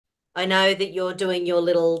I know that you're doing your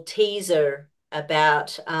little teaser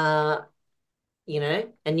about a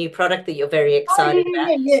new product that you're very Oh, excited yeah,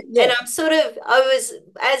 about. yeah, yeah, And yeah.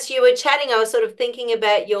 as you were chatting, I was sort of thinking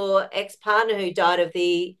about your ex-partner who died of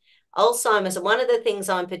the Alzheimer's. And one of the things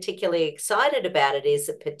I'm particularly excited about it is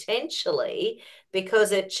that potentially,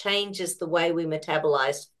 because it changes the way we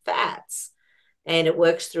metabolize fats and it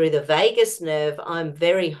works through the vagus nerve, I'm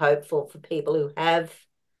very hopeful for people who have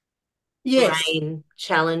Yes, brain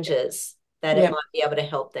challenges that it yeah. might be able to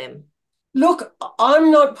help them. Look,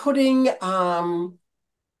 I'm not putting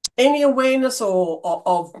any awareness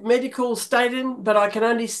of medical stating, but I can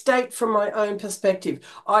only state from my own perspective.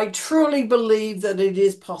 I truly believe that it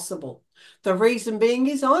is possible. The reason being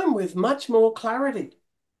is I'm with much more clarity,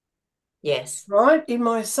 Yes. right, in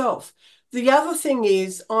myself. The other thing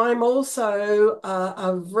is I'm also,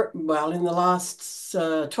 well, in the last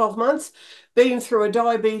 12 months, been through a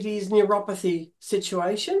diabetes neuropathy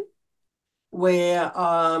situation where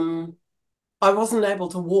I wasn't able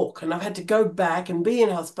to walk and I've had to go back and be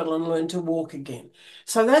in hospital and learn to walk again.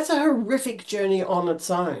 So that's a horrific journey on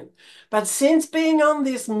its own. But since being on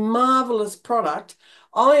this marvelous product,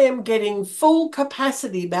 I am getting full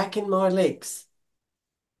capacity back in my legs.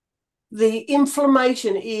 The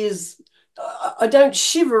inflammation is, I don't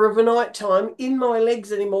shiver of a night time in my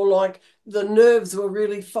legs anymore like the nerves were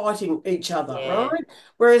really fighting each other, Yeah. right?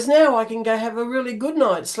 Whereas now I can go have a really good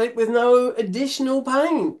night's sleep with no additional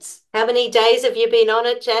pains. How many days have you been on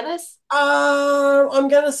it, Janice? I'm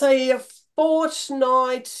going to say a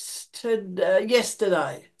fortnight to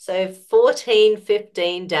yesterday. So 14,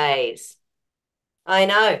 15 days. I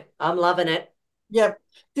know. I'm loving it. Yep.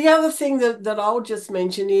 The other thing that I'll just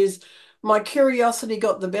mention is my curiosity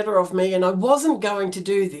got the better of me, and I wasn't going to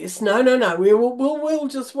do this. No, no, no. We'll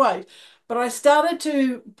just wait. But I started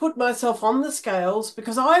to put myself on the scales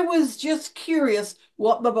because I was just curious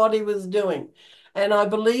what my body was doing. And I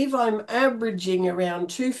believe I'm averaging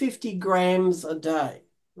around 250 grams a day.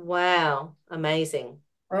 Wow. Amazing.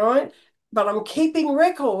 Right? But I'm keeping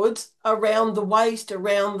records around the waist,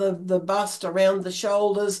 around the bust, around the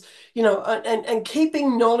shoulders, and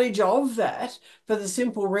keeping knowledge of that for the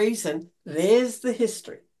simple reason there's the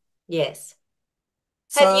history. Yes.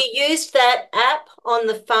 Have So, you used that app on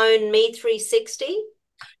the phone Me 360?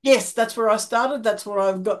 yes, that's where I started. That's what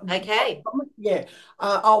I've got. Okay. Yeah,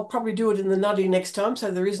 I'll probably do it in the nutty next time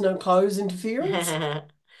so there is no clothes interference.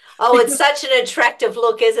 Oh, it's Because such an attractive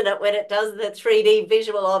look, isn't it, when it does the 3D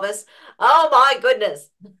visual of us? Oh my goodness.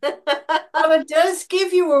 but it does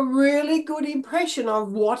give you a really good impression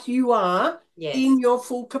of what you are in Yes. your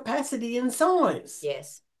full capacity and size.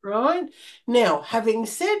 Yes. Right? Now, having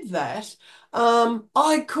said that,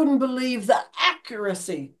 I couldn't believe the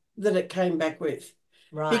accuracy that it came back with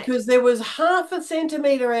Right. because there was half a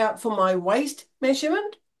centimeter out for my waist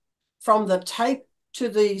measurement from the tape to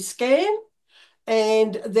the scan,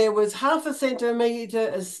 and there was half a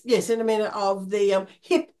centimeter, yeah, centimeter of the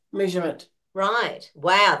hip measurement. Right.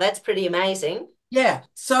 Wow, that's pretty amazing. Yeah.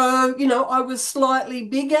 So, I was slightly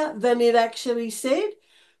bigger than it actually said,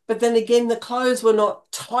 but then again, the clothes were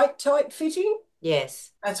not tight fitting.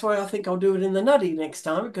 Yes. That's why I think I'll do it in the nutty next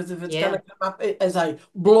time because if it's going to Yeah. come up as a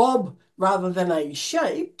blob rather than a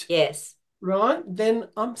shaped, Yes. right, then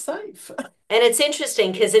I'm safe. And it's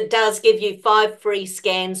interesting because it does give you 5 free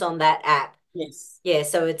scans on that app. Yes. Yeah,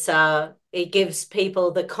 so it gives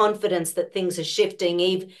people the confidence that things are shifting,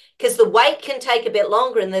 even because the wait can take a bit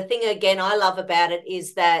longer. And the thing again I love about it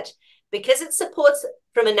is that because it supports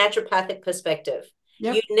from a naturopathic perspective,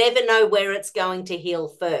 you Yep. never know where it's going to heal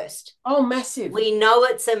first. Oh, massive. We know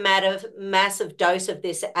it's a massive dose of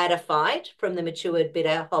this adiphyte from the matured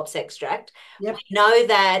bitter hops extract. We Yep. know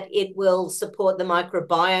that it will support the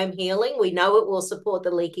microbiome healing. We know it will support the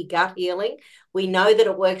leaky gut healing. We know that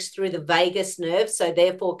it works through the vagus nerve, so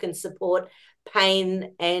therefore can support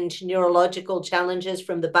pain and neurological challenges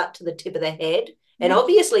from the butt to the tip of the head. And Yep.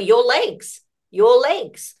 obviously your legs.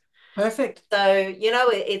 Perfect. So,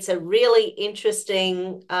 it's a really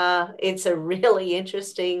interesting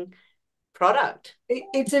product.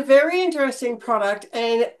 It's a very interesting product.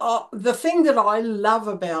 And the thing that I love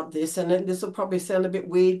about this, and this will probably sound a bit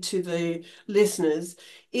weird to the listeners,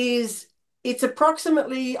 is it's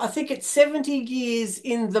approximately, I think it's 70 years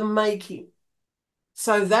in the making.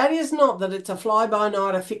 So that is not that it's a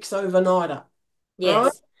fly-by-nighter fix overnighter, right?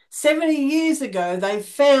 Yes, 70 years ago, they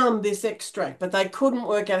found this extract, but they couldn't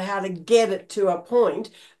work out how to get it to a point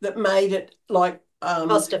that made it like,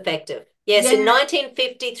 cost effective. Yes, in yeah,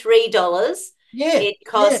 1953 yeah, it yeah.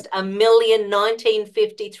 cost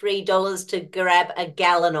 $1,019,053 to grab a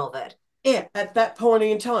gallon of it. Yeah, at that point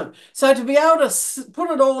in time. So to be able to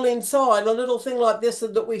put it all inside a little thing like this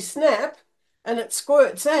that we snap and it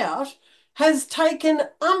squirts out has taken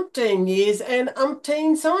umpteen years and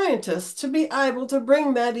umpteen scientists to be able to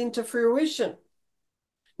bring that into fruition.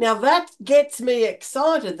 Now that gets me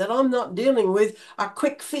excited that I'm not dealing with a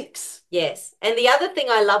quick fix. Yes. And the other thing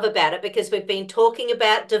I love about it, because we've been talking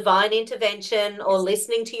about divine intervention or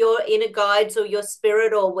listening to your inner guides or your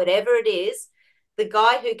spirit or whatever it is, the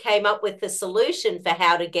guy who came up with the solution for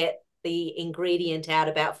how to get the ingredient out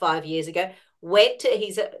about 5 years ago went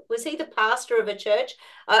to, was he the pastor of a church?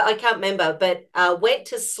 I can't remember, but went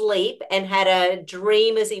to sleep and had a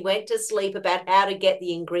dream as he went to sleep about how to get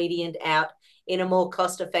the ingredient out in a more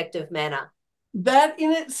cost-effective manner. That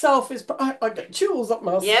in itself is, I get chills up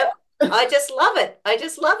my spine. Yep. I just love it. I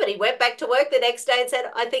just love it. He went back to work the next day and said,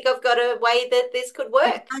 I think I've got a way that this could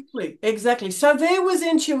work. Exactly, exactly. So there was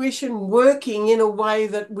intuition working in a way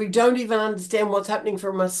that we don't even understand what's happening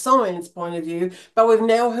from a science point of view, but we've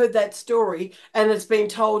now heard that story and it's been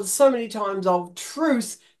told so many times of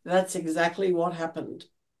truth. That's exactly what happened.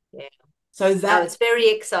 Yeah. So Oh, that, it's very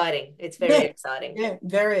exciting. It's very yeah, exciting. yeah,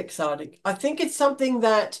 very exciting. I think it's something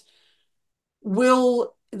that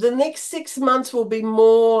the next 6 months will be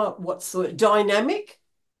more, what's the word, dynamic.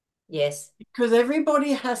 Yes. Because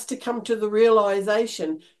everybody has to come to the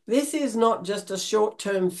realization this is not just a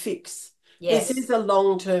short-term fix. This Yes. is a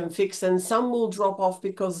long-term fix, and some will drop off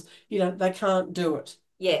because, they can't do it,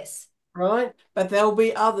 Yes. right? But there'll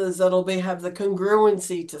be others that'll have the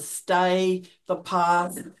congruency to stay the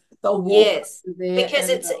path. They'll walk Yes. there Because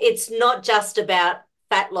and it's not just about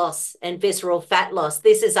fat loss and visceral fat loss.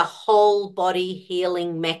 This is a whole body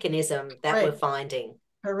healing mechanism that we're correct, finding.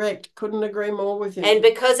 correct. Couldn't agree more with you. And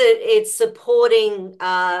because it's supporting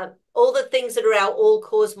all the things that are our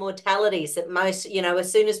all-cause mortalities that most,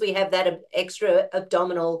 as soon as we have that extra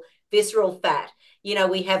abdominal visceral fat,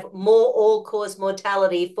 we have more all-cause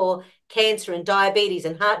mortality for cancer and diabetes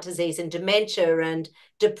and heart disease and dementia and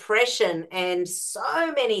depression and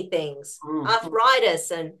so many things, Mm-hmm.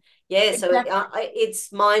 arthritis. And yeah, so Exactly.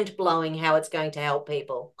 it's mind-blowing how it's going to help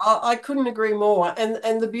people. I couldn't agree more.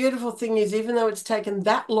 And the beautiful thing is, even though it's taken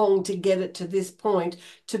that long to get it to this point,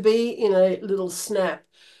 to be in a little snap,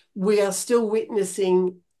 we are still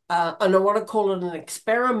witnessing, and I want to call it an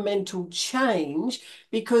experimental change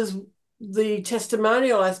because the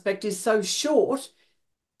testimonial aspect is so short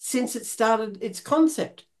since it started its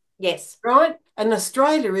concept, Yes. right? And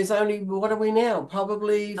Australia is only, what are we now?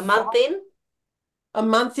 Probably A month in? a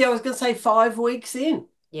month. Yeah, I was going to say 5 weeks in,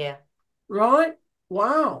 Yeah. right?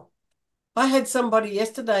 Wow. I had somebody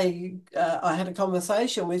yesterday, I had a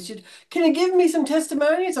conversation with, she said, can you give me some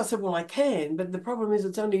testimonies? I said, well, I can, but the problem is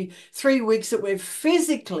it's only 3 weeks that we've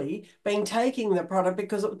physically been taking the product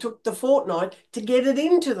because it took the fortnight to get it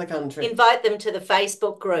into the country. Invite them to the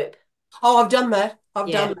Facebook group. Oh, I've done that. I've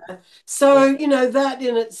Yeah. done that. So, Yeah. that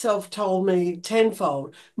in itself told me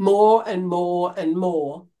tenfold, more and more and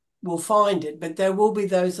more will find it, but there will be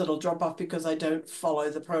those that'll drop off because they don't follow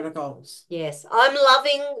the protocols. Yes. I'm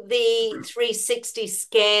loving the 360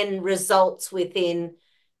 scan results within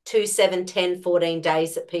 2, 7, 10, 14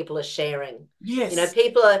 days that people are sharing. Yes.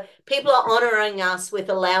 People are honoring us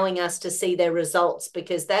with allowing us to see their results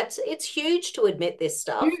because it's huge to admit this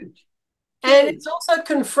stuff. Huge. And it's Huge. also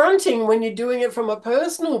confronting when you're doing it from a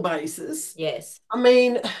personal basis. Yes. I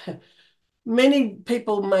mean, many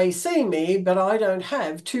people may see me, but I don't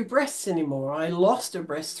have two breasts anymore. I lost a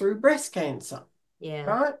breast through breast cancer, Yeah.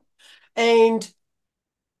 right? And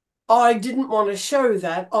I didn't want to show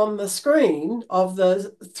that on the screen of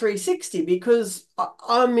the 360 because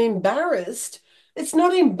I'm embarrassed. It's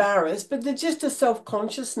not embarrassed, but there's just a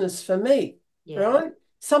self-consciousness for me, Yeah. right?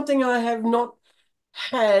 Something I have not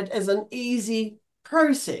had as an easy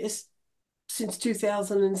process since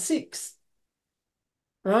 2006,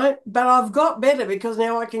 right? But I've got better because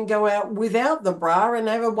now I can go out without the bra and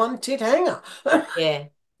have a one tit hanger. Yeah.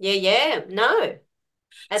 Yeah. Yeah. No,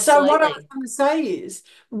 So what I was absolutely. going to say is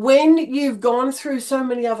when you've gone through so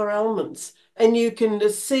many other ailments and you can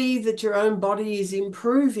see that your own body is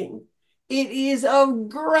improving, it is of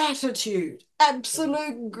gratitude, Yeah.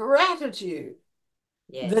 absolute gratitude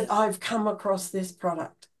that Yes. I've come across this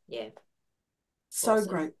product. Yeah. So Awesome.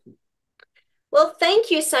 great. Well,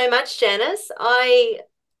 thank you so much, Janice. I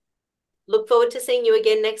look forward to seeing you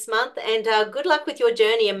again next month and good luck with your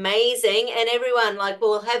journey. Amazing. And everyone,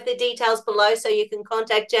 we'll have the details below so you can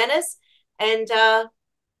contact Janice and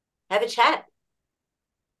have a chat.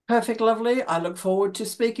 Perfect, lovely. I look forward to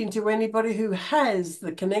speaking to anybody who has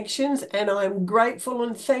the connections, and I'm grateful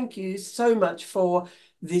and thank you so much for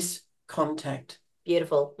this contact.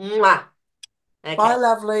 Beautiful. Mwah. Bye, Okay.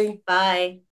 lovely. Bye.